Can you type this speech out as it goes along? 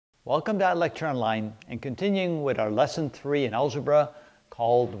Welcome to Lecture Online, and continuing with our lesson 3 in algebra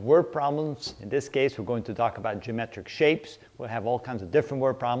called word problems. In this case, we're going to talk about geometric shapes. We'll have all kinds of different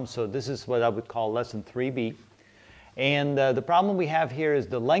word problems, so this is what I would call lesson 3b. And the problem we have here is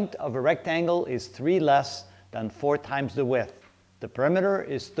the length of a rectangle is 3 less than 4 times the width. The perimeter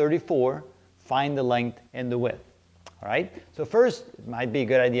is 34. Find the length and the width. All right, so first, it might be a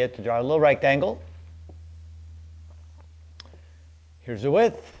good idea to draw a little rectangle. Here's the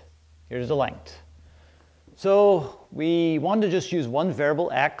width. Here's the length. So we want to just use one variable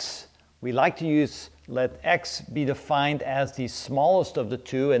x. We like to let x be defined as the smallest of the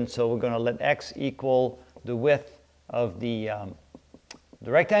two, and so we're going to let x equal the width of the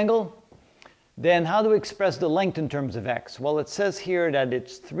rectangle. Then how do we express the length in terms of x? Well, it says here that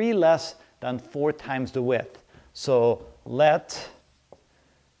it's 3 less than 4 times the width. So let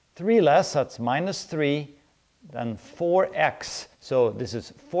 3 less, that's minus 3, then 4x. So this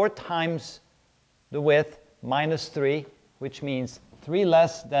is 4 times the width minus 3, which means 3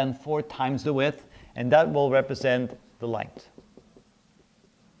 less than 4 times the width, and that will represent the length.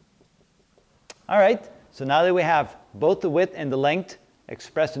 All right, so now that we have both the width and the length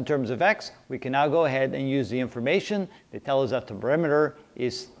expressed in terms of x, we can now go ahead and use the information. They tell us that the perimeter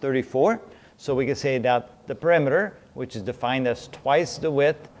is 34. So we can say that the perimeter, which is defined as twice the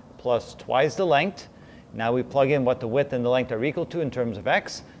width plus twice the length. Now we plug in what the width and the length are equal to in terms of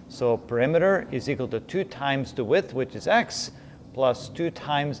x. So perimeter is equal to 2 times the width, which is x, plus 2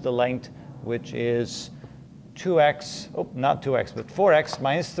 times the length, which is 2x, oh, not 2x, but 4x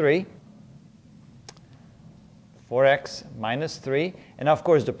minus 3. 4x minus 3. And of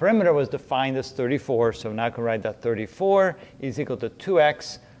course, the perimeter was defined as 34. So now I can write that 34 is equal to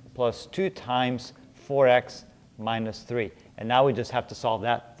 2x plus 2 times 4x minus 3. And now we just have to solve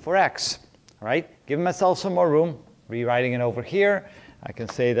that for x. All right, giving myself some more room, rewriting it over here. I can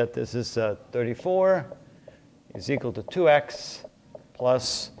say that this is 34 is equal to 2x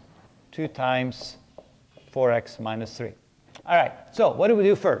plus 2 times 4x minus 3. All right, so what do we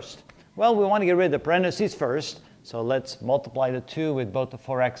do first? Well, we want to get rid of the parentheses first. So let's multiply the 2 with both the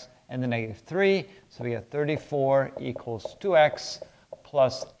 4x and the negative 3. So we get 34 equals 2x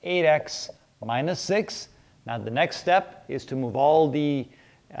plus 8x minus 6. Now the next step is to move all the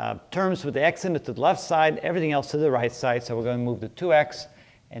terms with the x in it to the left side, everything else to the right side. So we're going to move the 2x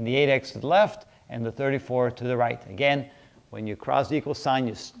and the 8x to the left and the 34 to the right. Again, when you cross the equal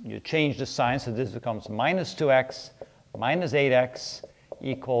sign, you change the sign. So this becomes minus 2x minus 8x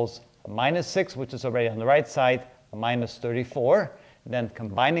equals minus 6, which is already on the right side, minus 34. Then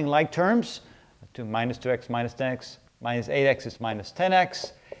combining like terms, to minus 2x minus 10x minus 8x is minus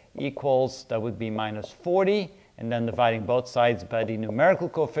 10x equals, that would be minus 40. And then dividing both sides by the numerical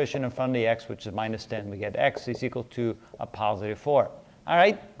coefficient in front of the x, which is minus 10, we get x is equal to a positive 4. All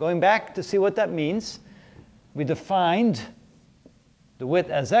right, going back to see what that means. We defined the width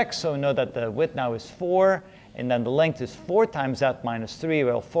as x, so we know that the width now is 4, and then the length is 4 times that minus 3.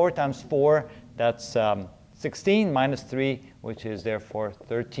 Well, 4 times 4, that's 16 minus 3, which is therefore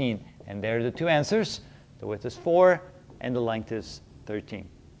 13. And there are the two answers. The width is 4, and the length is 13.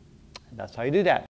 And that's how you do that.